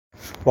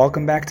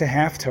Welcome back to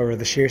Half-Torah,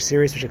 the Shir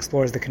series which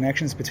explores the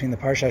connections between the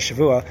Parsha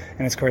Shavua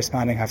and its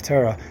corresponding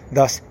Half-Torah.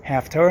 Thus,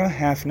 Half-Torah,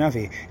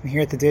 half-Navi. And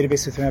here at the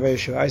database with Rabbi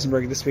Yeshua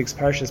Eisenberg, this week's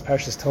Parsha is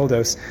Parshas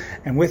Toldos.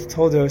 And with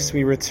Toldos,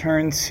 we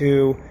return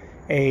to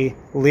a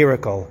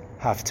lyrical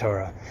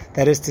Half-Torah.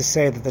 That is to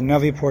say that the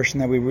Navi portion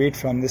that we read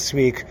from this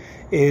week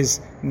is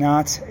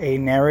not a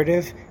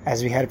narrative,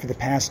 as we had for the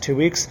past 2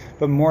 weeks,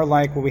 but more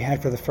like what we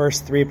had for the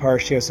first 3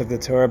 parshios of the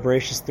Torah,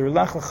 Bereshis through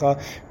Lech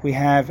Lecha. We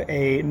have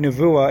a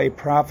nevuah, a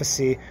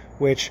prophecy,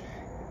 which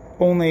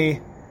only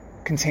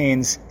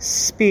contains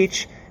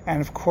speech,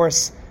 and of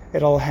course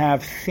it'll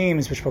have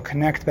themes which will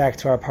connect back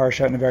to our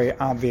parsha in a very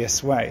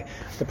obvious way.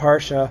 The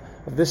parsha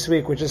of this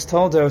week, which is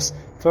Toldos,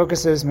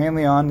 focuses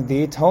mainly on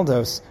the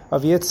Toldos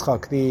of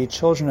Yitzchak, the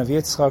children of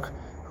Yitzchak,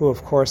 who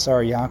of course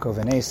are Yaakov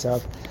and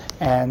Eisav,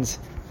 and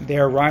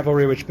their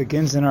rivalry, which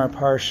begins in our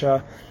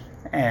parsha.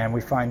 And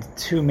we find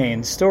 2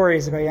 main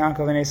stories about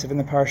Yaakov and Eisav in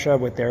the parsha,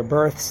 with their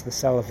births, the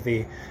sale of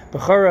the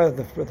Bechorah,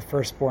 the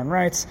firstborn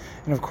rights,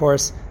 and of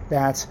course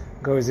that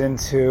goes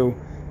into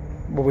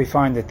what we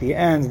find at the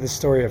end, the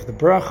story of the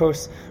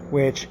brachos,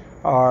 which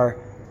are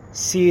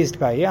seized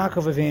by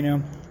Yaakov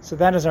Avinu. So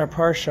that is our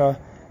parsha,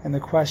 and the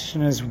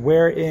question is,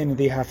 where in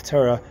the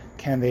Half-Torah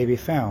can they be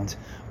found?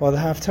 Well, the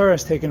Half-Torah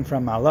is taken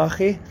from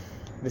Malachi.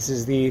 This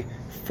is the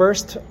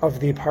first of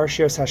the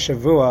Parshios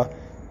HaShavua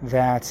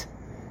that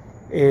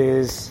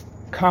is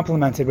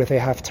complemented with a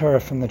Half-Torah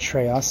from the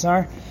Trei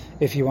Asar.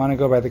 If you want to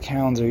go by the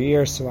calendar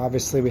year, so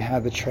obviously we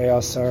had the Trei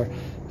Asar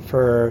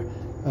for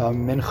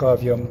Mincha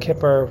of Yom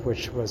Kippur,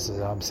 which was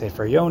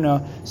Sefer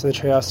Yonah. So the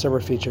Trei Asar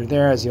were featured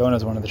there, as Yonah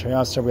is one of the Trei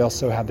Asar. We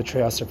also had the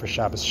Trei Asar for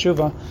Shabbos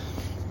Shuvah,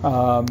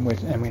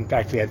 in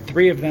fact we had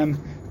 3 of them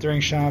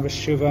during Shabbos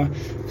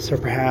Shuvah. So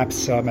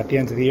perhaps at the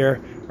end of the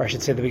year, or I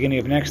should say the beginning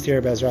of next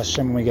year, Be'ezras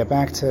Hashem, when we get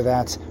back to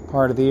that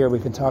part of the year, we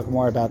can talk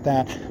more about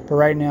that. But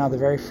right now, the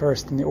very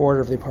first in the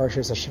order of the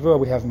Parshas HaShavua,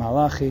 we have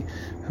Malachi,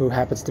 who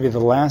happens to be the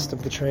last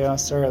of the Trei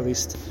Asar, at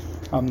least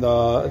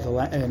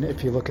and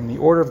if you look in the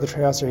order of the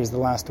Trei Asar, he's the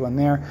last one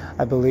there.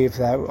 I believe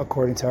that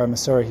according to our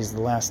Masorah, he's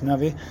the last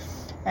Navi.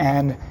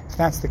 And if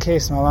that's the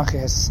case, Malachi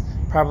has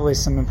probably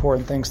some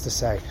important things to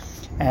say.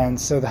 And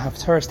so the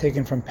Haftarah is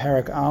taken from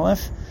Parak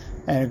Aleph,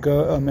 and it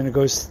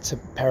goes to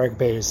Parak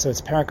Beis. So it's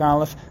Parak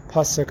Aleph,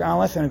 Pasuk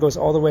Aleph, and it goes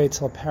all the way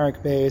till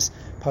Parak Beis,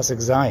 Pasuk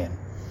Zayin.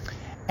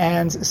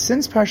 And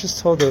since Parshas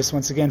Toldos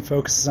once again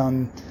focuses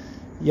on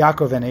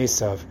Yaakov and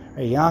Eisav,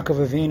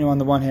 Yaakov Avinu on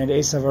the one hand,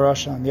 Eisav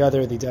Arasha on the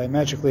other, the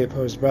diametrically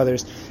opposed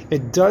brothers,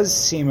 it does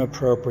seem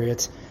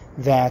appropriate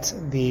that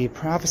the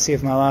prophecy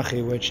of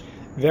Malachi, which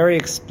very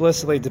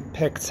explicitly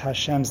depicts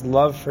Hashem's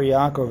love for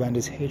Yaakov and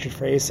his hatred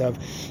for Eisav,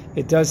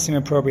 it does seem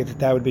appropriate that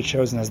that would be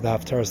chosen as the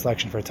Haftarah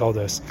selection for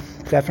Toldos.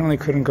 Definitely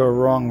couldn't go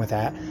wrong with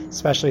that,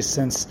 especially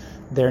since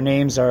their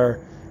names are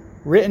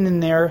written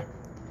in there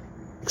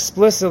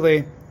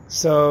explicitly,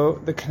 so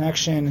the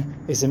connection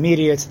is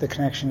immediate, the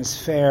connection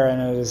is fair,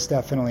 and it is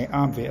definitely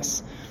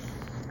obvious.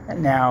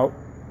 Now,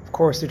 of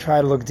course, we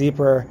try to look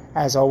deeper,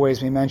 as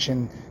always we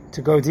mention,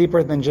 to go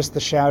deeper than just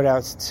the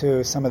shout-outs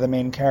to some of the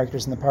main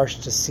characters in the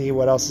parsha to see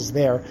what else is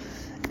there.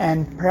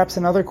 And perhaps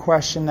another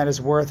question that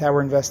is worth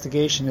our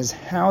investigation is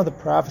how the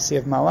prophecy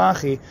of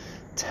Malachi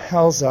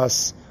tells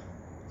us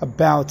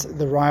about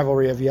the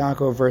rivalry of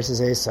Yaakov versus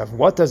Eisav.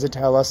 What does it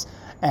tell us,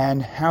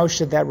 and how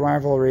should that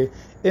rivalry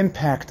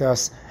impact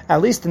us,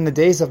 at least in the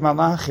days of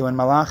Malachi, when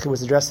Malachi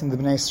was addressing the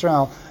B'nei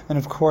Yisrael, and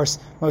of course,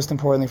 most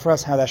importantly for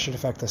us, how that should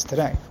affect us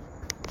today.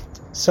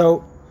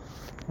 So,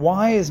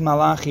 why is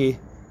Malachi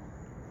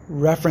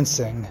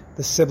referencing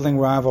the sibling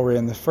rivalry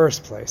in the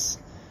first place?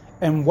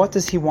 And what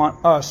does he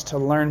want us to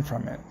learn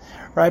from it?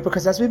 Right?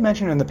 Because as we've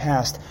mentioned in the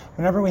past,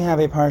 whenever we have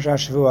a Parsha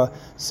Shavua,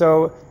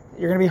 so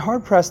you're going to be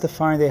hard-pressed to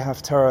find a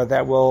Haftarah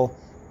that will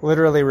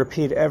literally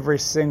repeat every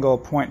single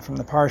point from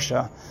the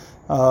Parsha.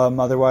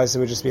 Otherwise, it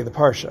would just be the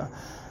Parsha.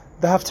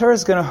 The Haftarah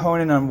is going to hone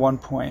in on one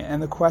point,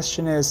 and the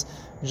question is,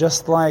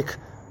 just like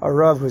a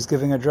Rav who's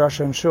giving a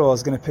drasha in shul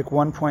is going to pick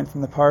one point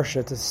from the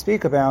Parsha to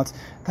speak about,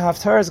 the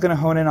Haftarah is going to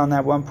hone in on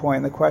that one point,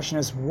 and the question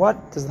is,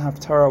 what does the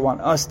Haftarah want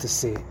us to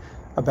see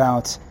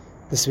about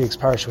this week's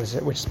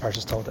Parsha, which is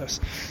Parshas Toldos?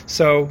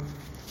 So,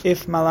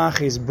 if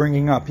Malachi is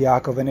bringing up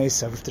Yaakov and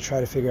Eisav, we have to try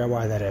to figure out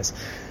why that is.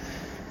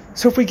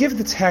 So if we give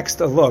the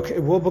text a look,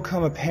 it will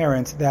become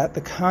apparent that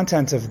the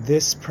content of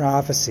this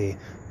prophecy,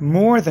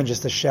 more than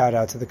just a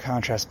shout-out to the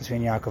contrast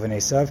between Yaakov and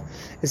Eisav,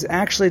 is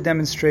actually a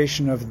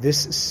demonstration of this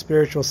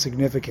spiritual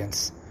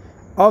significance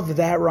of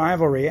that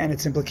rivalry and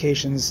its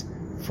implications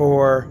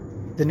for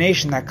the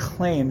nation that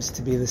claims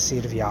to be the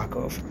seed of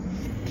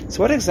Yaakov.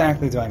 So what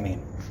exactly do I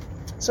mean?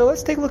 So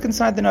let's take a look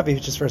inside the Navi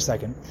just for a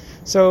second.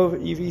 So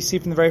you see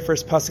from the very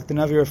first pasuk, the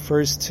Navi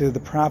refers to the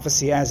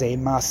prophecy as a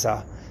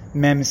masa,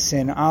 mem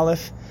sin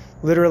aleph,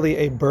 literally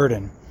a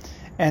burden.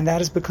 And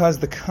that is because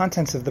the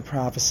contents of the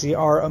prophecy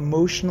are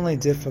emotionally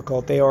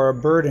difficult. They are a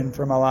burden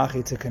for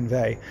Malachi to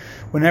convey.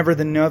 Whenever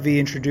the Navi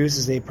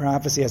introduces a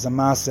prophecy as a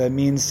masa, it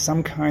means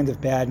some kind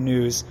of bad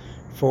news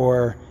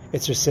for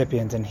its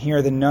recipient. And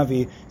here the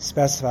Navi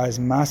specifies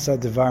Masa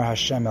Devar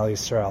Hashem El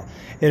Yisrael.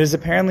 It is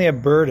apparently a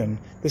burden,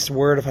 this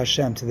word of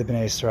Hashem, to the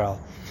B'nei Yisrael.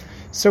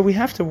 So we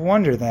have to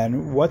wonder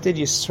then, what did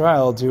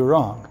Yisrael do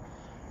wrong?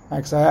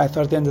 Because I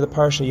thought at the end of the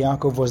parsha,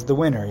 Yaakov was the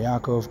winner.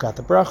 Yaakov got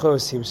the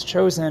brachos, he was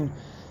chosen,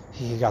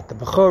 he got the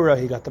bechora,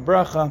 he got the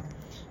bracha.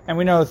 And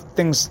we know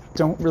things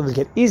don't really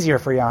get easier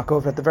for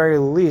Yaakov. At the very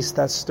least,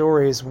 that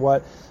story is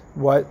what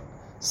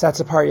sets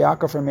apart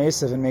Yaakov from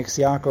Eisav and makes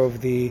Yaakov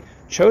the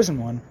chosen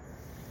one.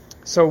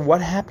 So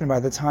what happened by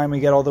the time we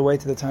get all the way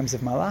to the times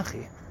of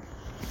Malachi?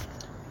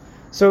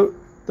 So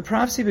the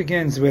prophecy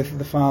begins with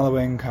the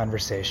following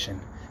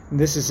conversation.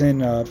 This is in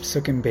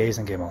Psukim Beis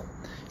and Gimel.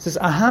 It says,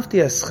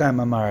 Ahavti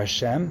eschem amar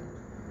Hashem.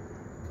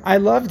 I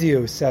loved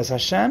you, says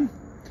Hashem.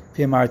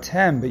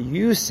 V'amartem, but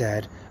you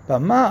said,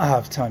 B'ma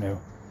ahavtanu.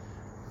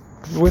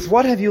 With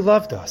what have you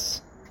loved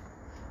us?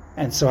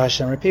 And so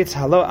Hashem repeats,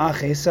 Halo ach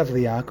Eisav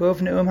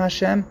liYaakov ne'um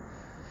Hashem.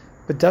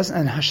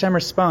 And Hashem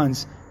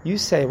responds, you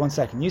say, one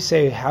second, you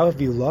say, how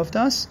have you loved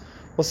us?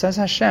 Well, says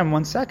Hashem,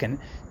 one second,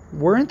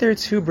 weren't there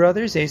two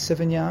brothers, Eisav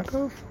and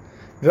Yaakov?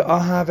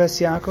 V'ahav es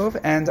Yaakov,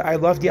 and I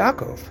loved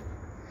Yaakov.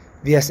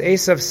 V'es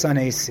Eisav son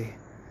Esi.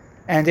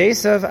 And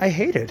Eisav I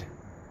hated.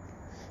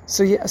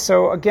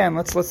 So again,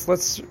 let's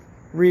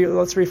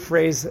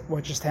rephrase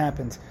what just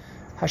happened.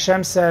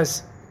 Hashem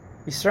says,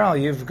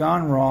 Yisrael, you've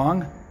gone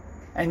wrong,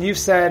 and you've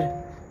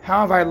said,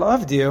 how have I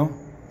loved you?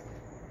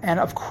 And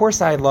of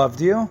course I loved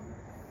you.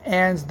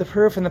 And the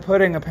proof in the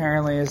pudding,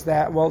 apparently, is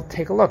that, well,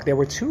 take a look. There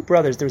were two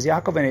brothers. There was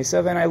Yaakov and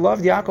Eisav, and I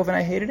loved Yaakov and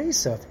I hated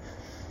Eisav.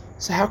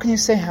 So how can you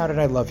say, how did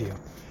I love you?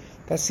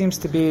 That seems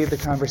to be the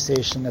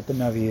conversation that the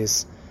Navi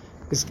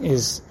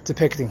is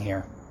depicting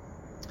here.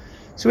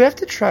 So we have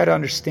to try to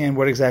understand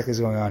what exactly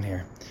is going on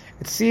here.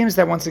 It seems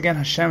that once again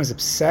Hashem is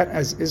upset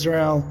as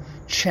Israel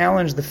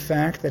challenged the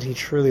fact that he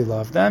truly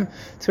loved them,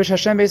 to which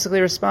Hashem basically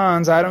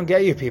responds, I don't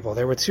get you people.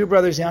 There were two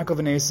brothers, Yaakov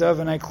and Eisav,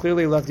 and I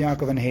clearly loved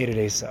Yaakov and hated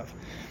Eisav.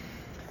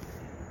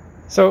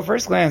 So at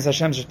first glance,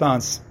 Hashem's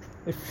response,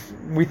 if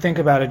we think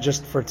about it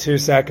just for 2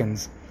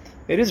 seconds,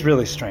 it is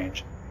really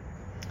strange.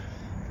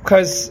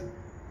 Because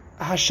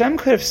Hashem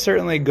could have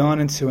certainly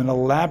gone into an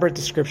elaborate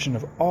description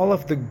of all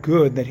of the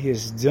good that he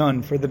has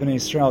done for the B'nei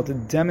Yisrael to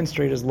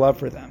demonstrate his love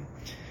for them.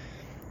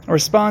 A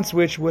response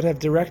which would have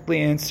directly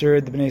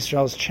answered the B'nai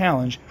Yisrael's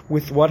challenge,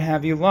 with what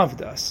have you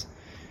loved us?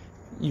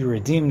 You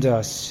redeemed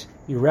us,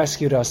 you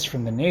rescued us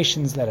from the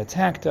nations that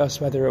attacked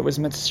us, whether it was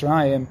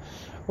Mitzrayim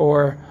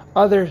or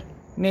other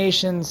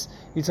nations.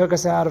 You took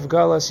us out of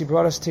Galus, you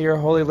brought us to your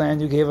holy land,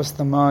 you gave us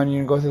the man,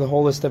 you go through the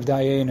whole list of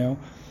Dayenu,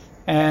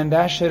 and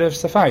that should have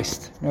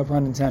sufficed, no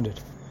pun intended.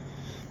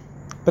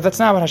 But that's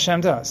not what Hashem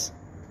does.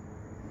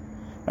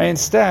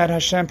 Instead,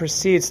 Hashem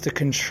proceeds to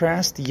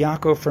contrast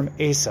Yaakov from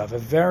Eisav, a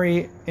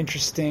very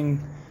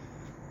interesting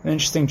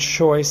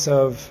choice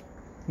of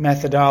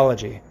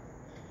methodology.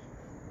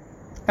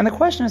 And the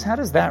question is, how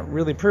does that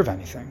really prove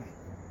anything?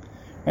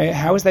 Right?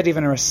 How is that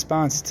even a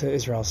response to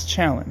Israel's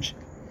challenge?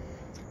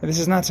 This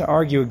is not to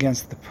argue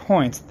against the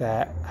point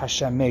that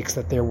Hashem makes,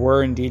 that there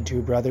were indeed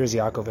two brothers,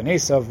 Yaakov and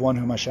Eisav, one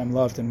whom Hashem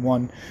loved and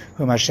one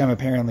whom Hashem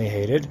apparently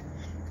hated.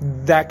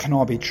 That can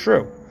all be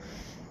true.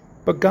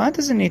 But God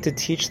doesn't need to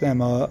teach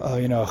them a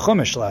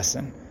Chumash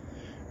lesson.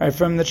 Right?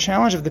 From the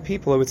challenge of the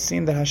people, it would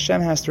seem that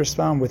Hashem has to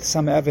respond with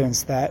some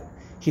evidence that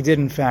he did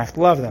in fact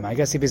love them. I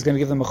guess if he's going to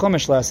give them a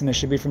Chumash lesson, it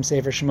should be from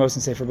Sefer Shemos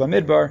and Sefer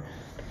Bamidbar,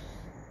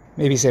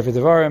 maybe Sefer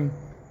Devarim.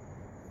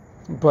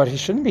 But he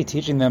shouldn't be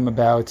teaching them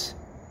about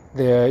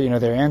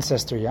their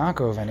ancestor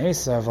Yaakov and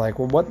Eisav. Like,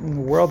 well, what in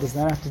the world does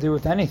that have to do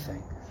with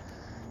anything?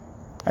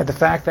 Right? The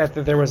fact that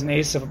there was an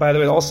Eisav, by the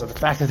way, also the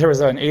fact that there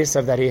was an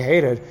Eisav that he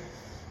hated.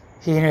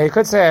 He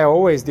could say, I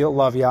always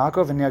love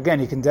Yaakov, and again,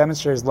 he can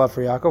demonstrate his love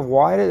for Yaakov.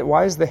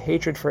 Why is the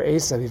hatred for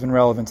Eisav even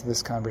relevant to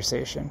this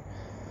conversation?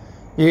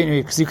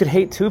 Because you could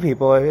hate two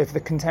people. If the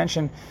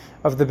contention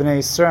of the B'nai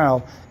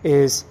Yisrael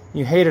is,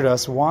 you hated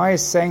us, why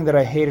is saying that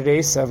I hated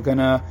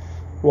Eisav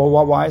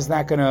why is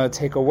that going to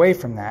take away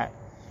from that?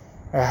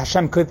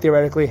 Hashem could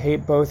theoretically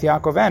hate both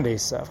Yaakov and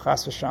Eisav,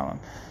 chas v'shalom.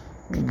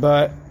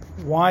 But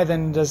why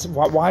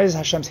is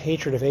Hashem's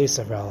hatred of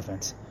Eisav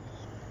relevant?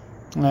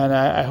 And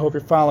I hope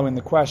you're following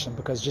the question,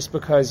 because just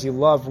because you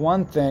love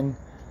one thing,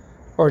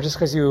 or just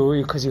because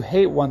you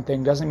hate one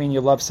thing, doesn't mean you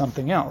love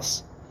something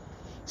else.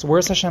 So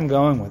where's Hashem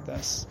going with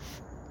this?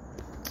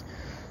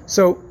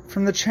 So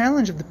from the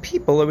challenge of the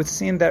people, it would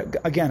seem that,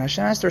 again,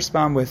 Hashem has to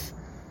respond with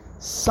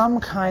some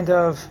kind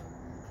of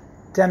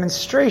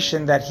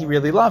demonstration that he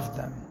really loved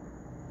them.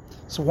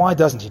 So why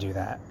doesn't he do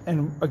that?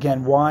 And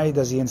again, why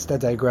does he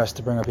instead digress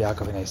to bring up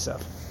Yaakov and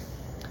Eisav?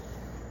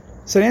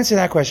 So to answer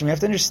that question, we have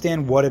to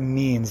understand what it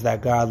means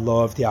that God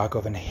loved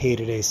Yaakov and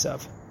hated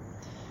Eisav.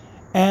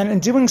 And in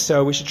doing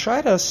so, we should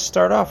try to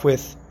start off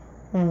with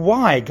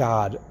why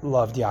God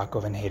loved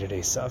Yaakov and hated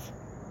Eisav.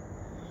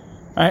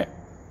 Right?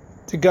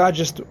 Did God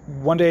just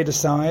one day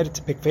decide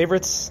to pick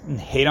favorites and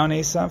hate on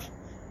Eisav?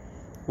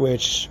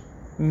 Which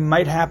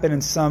might happen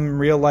in some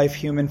real-life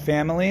human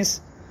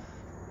families.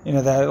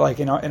 That like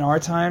in our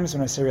times,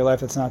 when I say real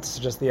life, that's not to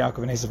suggest the Yaakov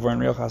and Eisav weren't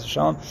real, chas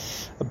v'shalom,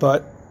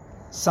 but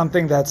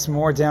something that's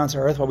more down to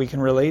earth, what we can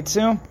relate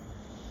to.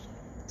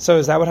 So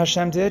is that what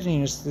Hashem did?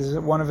 And does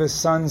one of his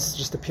sons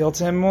just appeal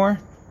to him more?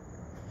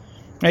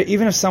 Right?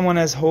 Even if someone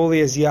as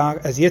holy as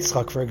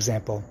Yitzchak, for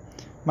example,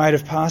 might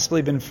have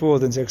possibly been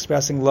fooled into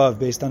expressing love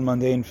based on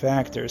mundane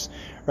factors,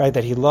 right?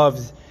 That he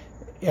loved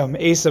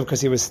Eisav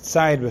because he was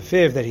tzayid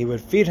b'fiv, that he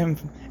would feed him,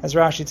 as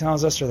Rashi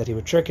tells us, or that he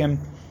would trick him.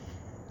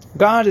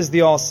 God is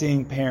the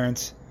all-seeing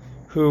parent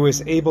who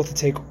is able to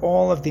take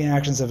all of the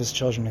actions of his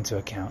children into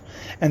account.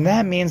 And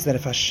that means that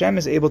if Hashem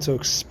is able to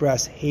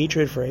express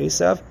hatred for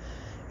Eisav,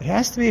 it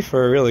has to be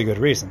for a really good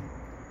reason.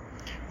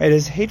 Right?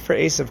 His hate for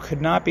Eisav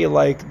could not be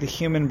like the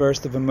human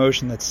burst of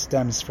emotion that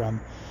stems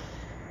from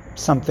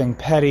something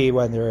petty,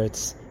 whether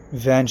it's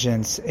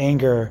vengeance,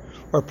 anger,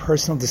 or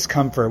personal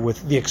discomfort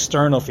with the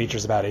external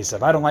features about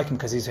Eisav. I don't like him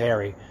because he's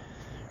hairy.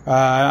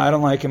 I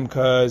don't like him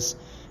because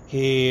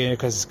he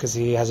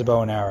has a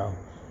bow and arrow.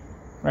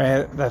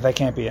 Right? That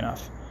can't be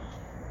enough.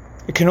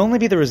 It can only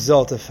be the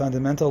result of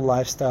fundamental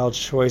lifestyle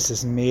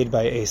choices made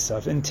by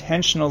Eisav,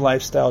 intentional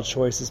lifestyle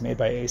choices made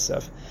by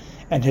Eisav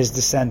and his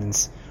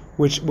descendants,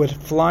 which would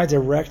fly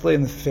directly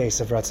in the face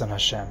of Ratzon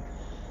Hashem.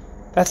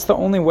 That's the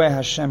only way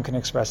Hashem can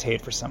express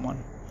hate for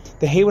someone.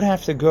 The hate would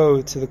have to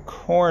go to the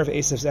core of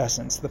Esav's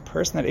essence, the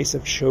person that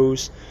Eisav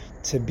chose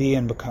to be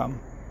and become.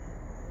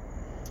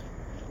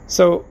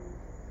 So,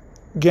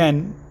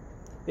 again,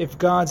 if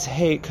God's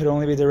hate could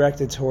only be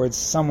directed towards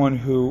someone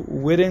who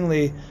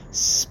wittingly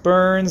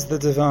spurns the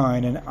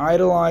divine and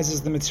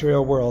idolizes the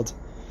material world,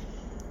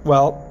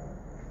 well,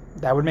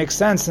 that would make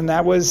sense, and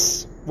that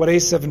was what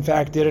Eisav in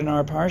fact did in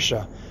our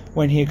parsha,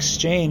 when he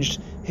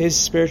exchanged his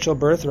spiritual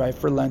birthright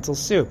for lentil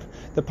soup.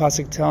 The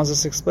pasuk tells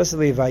us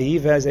explicitly,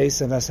 "Vayivez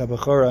Eisav es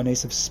habechora," and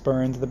Eisav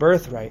spurned the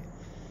birthright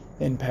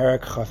in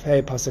Parak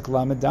Chafei pasuk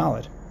Lamed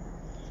Daled.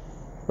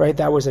 Right,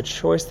 that was a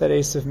choice that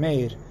Eisav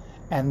made.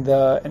 And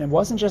it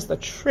wasn't just a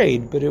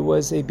trade, but it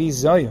was a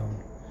bizayon,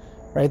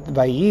 right?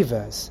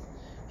 Vayivez,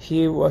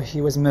 he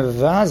was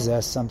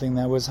mevazes, something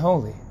that was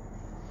holy,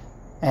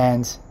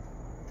 and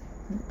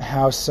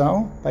how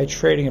so? By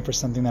trading it for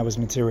something that was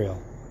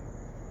material.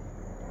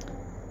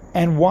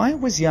 And why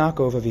was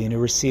Yaakov Avinu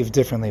received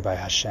differently by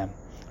Hashem?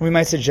 We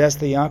might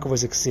suggest that Yaakov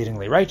was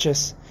exceedingly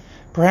righteous.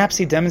 Perhaps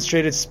he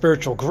demonstrated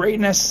spiritual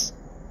greatness.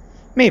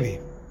 Maybe,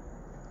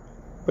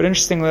 but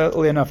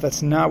interestingly enough,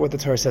 that's not what the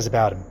Torah says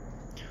about him.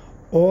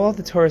 All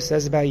the Torah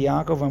says about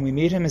Yaakov when we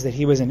meet him is that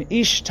he was an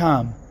ish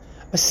tam,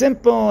 a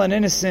simple and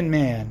innocent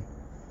man.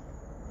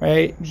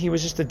 Right? He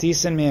was just a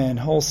decent man,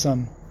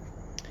 wholesome.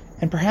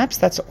 And perhaps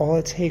that's all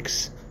it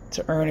takes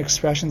to earn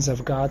expressions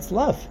of God's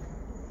love.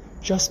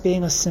 Just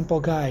being a simple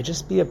guy,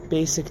 just be a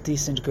basic,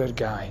 decent, good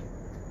guy.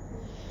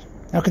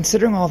 Now,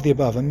 considering all of the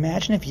above,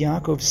 imagine if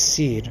Yaakov's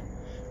seed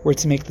were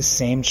to make the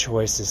same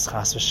choices,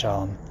 chas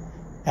v'shalom,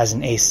 as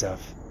an Eisav.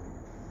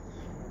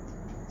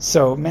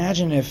 So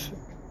imagine if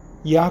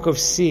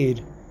Yaakov's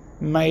seed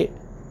might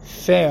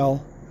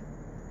fail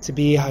to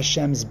be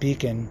Hashem's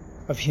beacon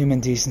of human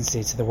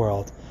decency to the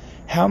world.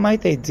 How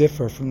might they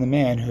differ from the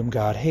man whom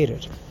God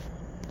hated?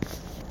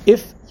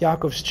 If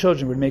Yaakov's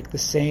children would make the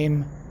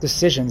same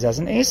decisions as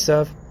an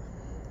Eisav,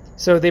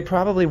 so they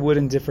probably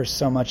wouldn't differ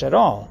so much at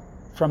all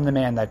from the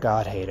man that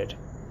God hated.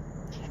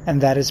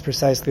 And that is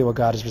precisely what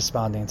God is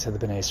responding to the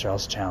B'nei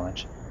Yisrael's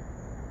challenge.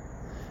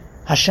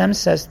 Hashem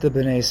says to the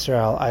B'nei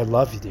Yisrael, "I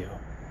love you."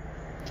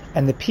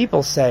 And the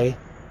people say,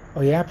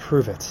 "Oh yeah,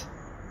 prove it."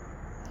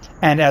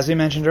 And as we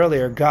mentioned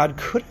earlier, God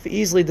could have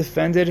easily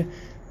defended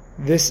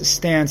this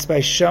stance by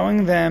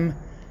showing them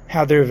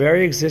how their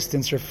very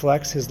existence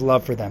reflects his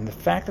love for them, the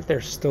fact that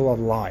they're still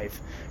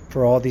alive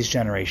for all these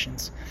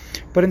generations.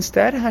 But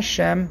instead,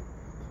 Hashem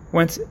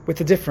went with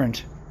a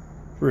different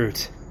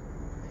route.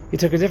 He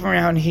took a different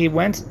route, and he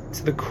went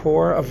to the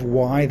core of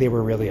why they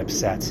were really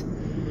upset.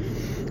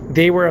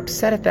 They were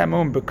upset at that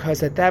moment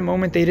because at that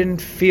moment they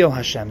didn't feel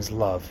Hashem's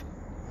love.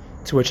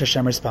 To which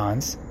Hashem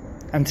responds,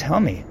 "And tell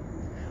me,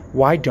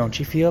 why don't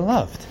you feel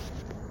loved?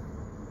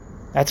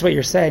 That's what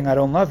you're saying, I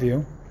don't love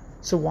you,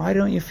 so why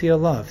don't you feel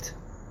loved?"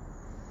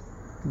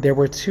 There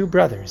were two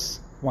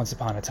brothers once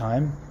upon a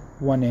time,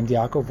 one named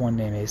Yaakov, one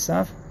named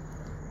Eisav.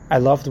 I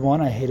loved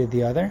one, I hated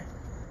the other.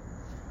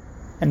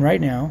 And right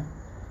now,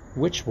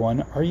 which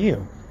one are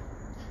you?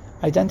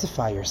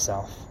 Identify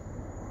yourself.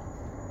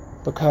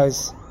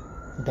 Because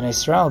B'nei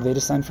Yisrael, they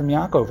descend from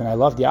Yaakov, and I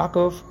loved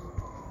Yaakov.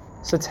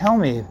 So tell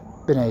me,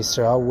 B'nei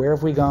Yisrael, where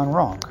have we gone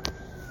wrong?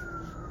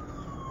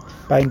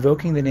 By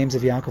invoking the names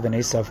of Yaakov and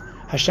Eisav,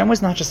 Hashem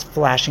was not just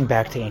flashing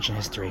back to ancient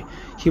history.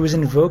 He was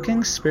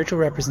invoking spiritual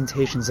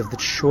representations of the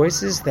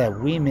choices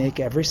that we make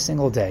every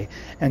single day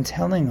and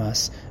telling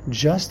us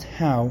just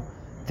how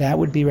that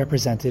would be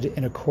represented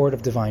in a court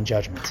of divine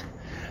judgment.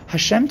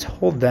 Hashem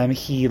told them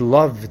he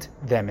loved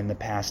them in the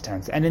past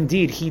tense, and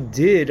indeed he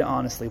did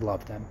honestly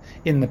love them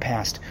in the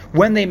past,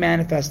 when they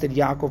manifested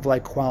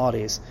Yaakov-like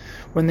qualities,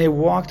 when they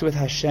walked with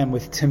Hashem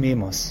with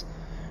tamimus,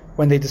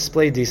 when they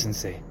displayed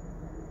decency.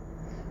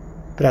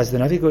 But as the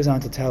Navi goes on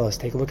to tell us,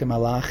 take a look at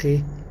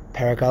Malachi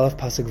Perek Aleph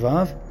Pasuk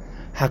Vav,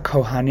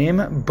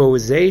 HaKohanim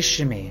bozei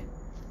shemi,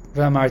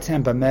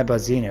 v'amartem bameh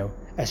bazinu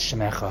es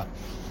shemecha.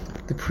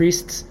 The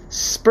priests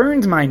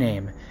spurned my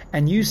name,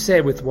 and you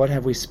said, with what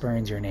have we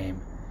spurned your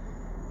name?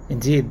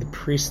 Indeed, the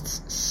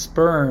priests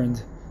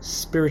spurned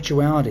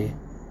spirituality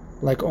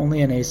like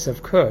only an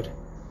Eisav could.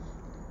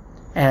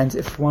 And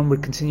if one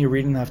would continue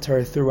reading the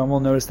Half-Torah through, one will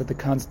notice that the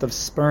concept of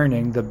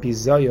spurning, the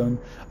bizayon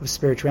of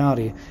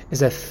spirituality,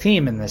 is a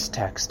theme in this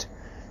text,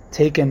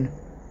 taken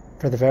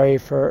from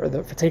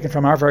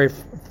our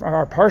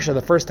parsha.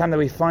 The first time that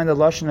we find the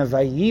lashon of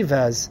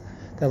vayivaz,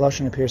 that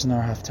lashon appears in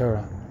our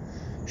Half-Torah,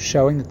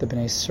 showing that the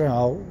B'nei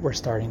Yisrael were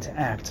starting to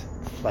act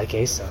like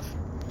Eisav.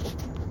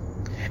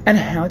 And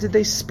how did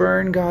they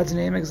spurn God's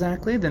name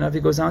exactly? The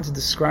Navi goes on to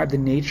describe the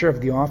nature of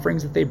the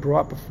offerings that they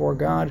brought before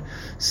God,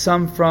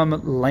 some from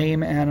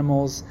lame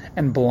animals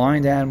and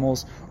blind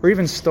animals, or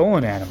even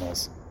stolen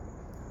animals.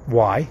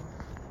 Why?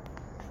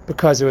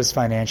 Because it was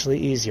financially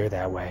easier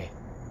that way.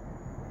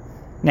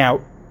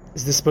 Now,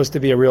 is this supposed to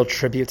be a real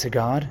tribute to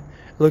God?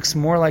 It looks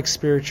more like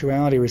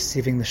spirituality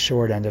receiving the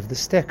short end of the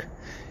stick.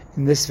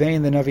 In this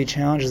vein, the Navi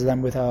challenges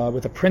them with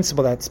a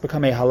principle that's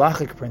become a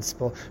halachic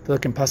principle. If you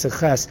look in Pasuk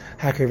Ches,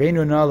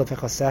 Hakrivenu na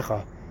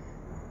lefechasecha.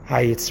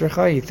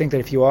 Hayitzricha, you think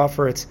that if you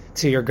offer it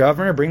to your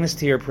governor, bring this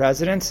to your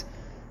president,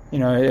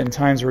 in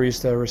times where we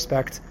used to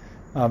respect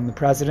the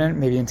president,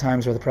 maybe in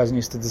times where the president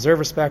used to deserve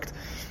respect,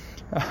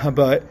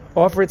 but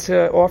offer it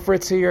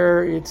to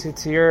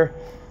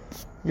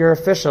your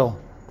official.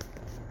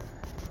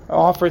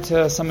 Offer it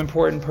to some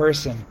important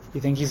person. You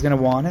think he's going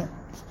to want it?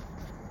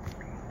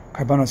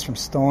 Karbanos from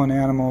stolen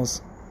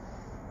animals.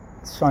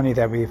 It's funny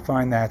that we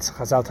find that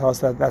Chazal tell us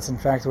that that's in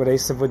fact what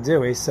Eisav would do.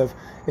 Eisav,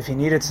 if he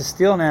needed to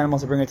steal an animal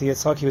to bring it to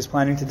Yitzchak, he was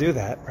planning to do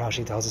that.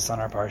 Rashi tells us on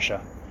our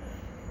parsha.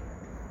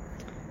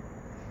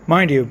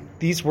 Mind you,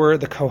 these were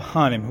the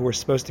Kohanim who were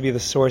supposed to be the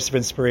source of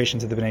inspiration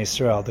to the B'nei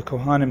Yisrael. The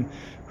Kohanim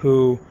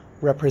who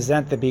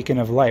represent the beacon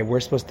of light.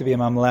 We're supposed to be a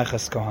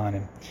Mamlechas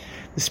Kohanim.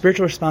 The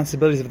spiritual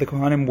responsibilities of the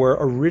Kohanim were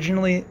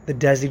originally the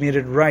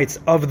designated rights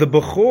of the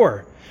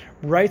Bechor,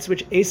 rights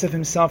which Eisav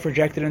himself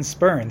rejected and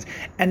spurned.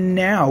 And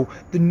now,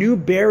 the new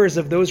bearers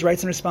of those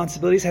rights and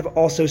responsibilities have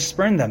also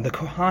spurned them, the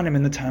Kohanim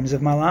in the times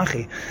of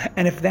Malachi.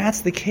 And if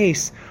that's the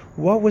case,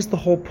 what was the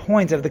whole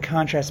point of the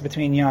contrast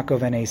between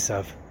Yaakov and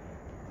Eisav?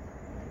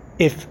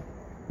 If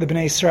the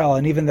B'nei Yisrael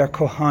and even their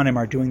Kohanim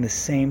are doing the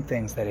same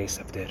things that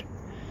Eisav did.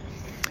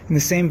 In the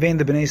same vein,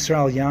 the B'nei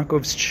Yisrael,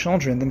 Yaakov's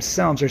children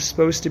themselves, are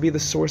supposed to be the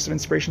source of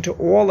inspiration to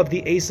all of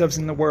the Eisavs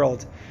in the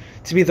world,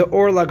 to be the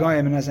Or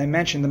Lagayim, and as I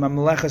mentioned, the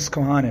Mamlechas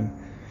Kohanim.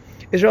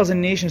 Israel as a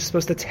nation is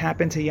supposed to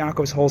tap into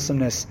Yaakov's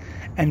wholesomeness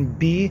and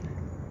be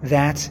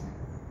that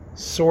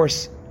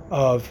source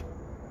of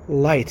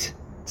light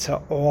to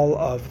all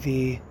of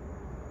the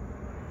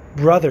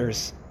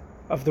brothers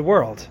of the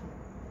world.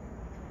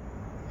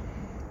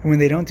 And when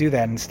they don't do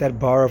that, instead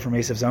borrow from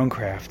Esav's own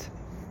craft,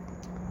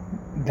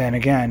 then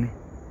again,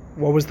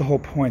 what was the whole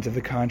point of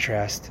the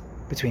contrast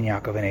between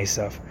Yaakov and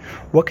Eisav?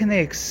 What can they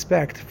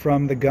expect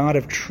from the God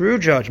of true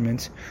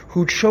judgment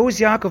who chose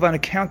Yaakov on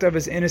account of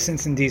his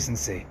innocence and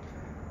decency?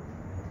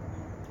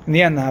 In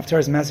the end, the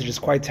Half-Torah's message is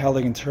quite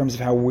telling in terms of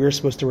how we're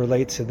supposed to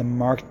relate to the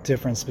marked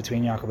difference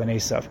between Yaakov and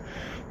Eisav,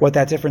 what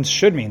that difference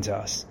should mean to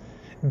us.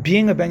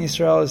 Being a B'nei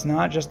Yisrael is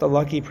not just a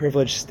lucky,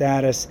 privileged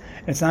status,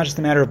 and it's not just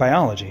a matter of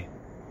biology.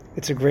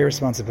 It's a great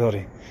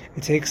responsibility.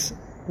 It takes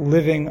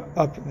living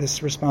up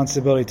this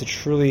responsibility to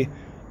truly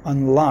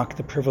unlock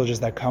the privileges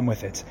that come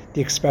with it,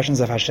 the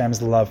expressions of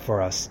Hashem's love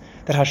for us,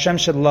 that Hashem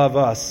should love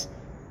us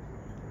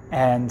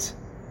and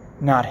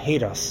not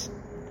hate us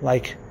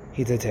like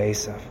he did to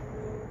Eisav.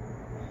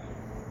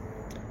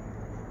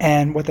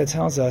 And what that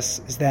tells us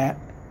is that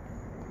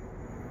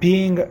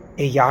being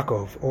a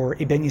Yaakov or a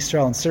B'nei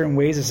Yisrael in certain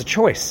ways is a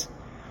choice,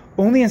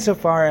 only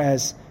insofar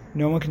as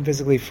no one can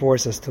physically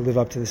force us to live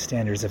up to the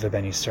standards of a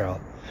B'nei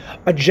Yisrael.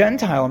 A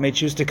Gentile may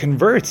choose to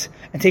convert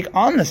and take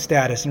on the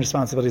status and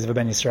responsibilities of a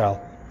B'nei Yisrael.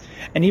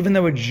 And even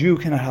though a Jew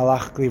cannot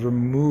halachically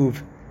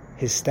remove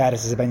his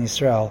status as a B'nai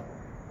Yisrael,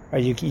 or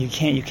you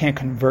can't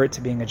convert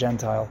to being a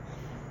Gentile,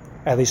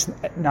 at least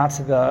not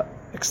to the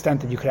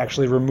extent that you could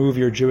actually remove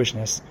your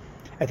Jewishness.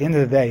 At the end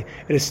of the day,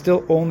 it is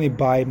still only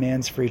by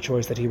man's free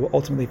choice that he will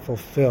ultimately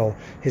fulfill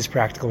his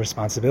practical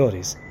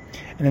responsibilities.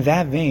 And in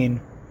that vein,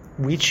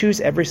 we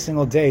choose every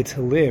single day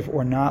to live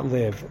or not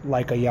live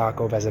like a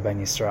Yaakov as a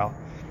B'nai Yisrael.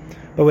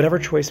 But whatever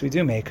choice we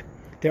do make,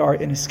 there are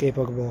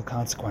inescapable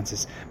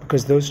consequences,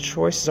 because those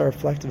choices are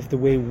reflective of the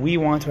way we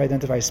want to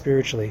identify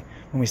spiritually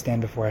when we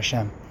stand before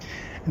Hashem.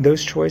 And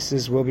those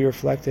choices will be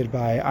reflected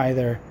by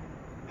either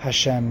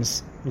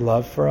Hashem's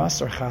love for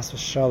us or chas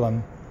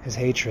v'shalom, his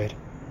hatred.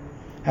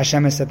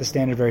 Hashem has set the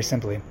standard very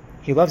simply.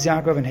 He loves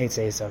Yaakov and hates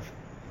Eisav.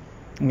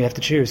 And we have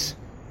to choose.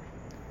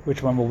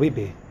 Which one will we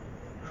be?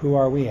 Who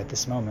are we at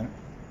this moment?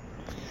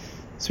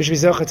 So we should be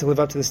zocheh to live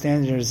up to the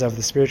standards of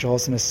the spiritual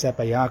wholesomeness set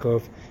by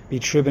Yaakov, be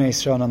true B'nai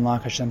Yisrael, and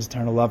unlock Hashem's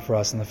eternal love for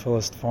us in the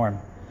fullest form.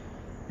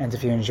 And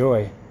if you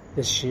enjoy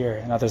this shir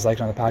and others like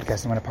it on the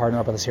podcast and want to partner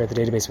up with us here at the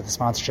database with a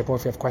sponsorship, or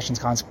if you have questions,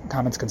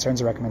 comments,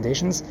 concerns, or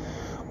recommendations,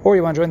 or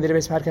you want to join the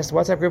database podcast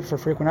WhatsApp group for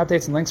frequent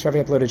updates and links for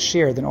every uploaded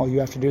shir, then all you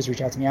have to do is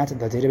reach out to me at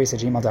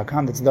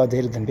thedatabase@gmail.com. That's the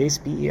data then base,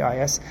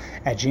 BEIS,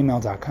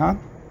 @gmail.com.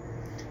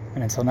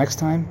 And until next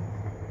time,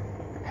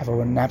 have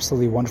an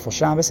absolutely wonderful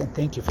Shabbos, and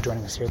thank you for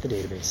joining us here at the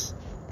database.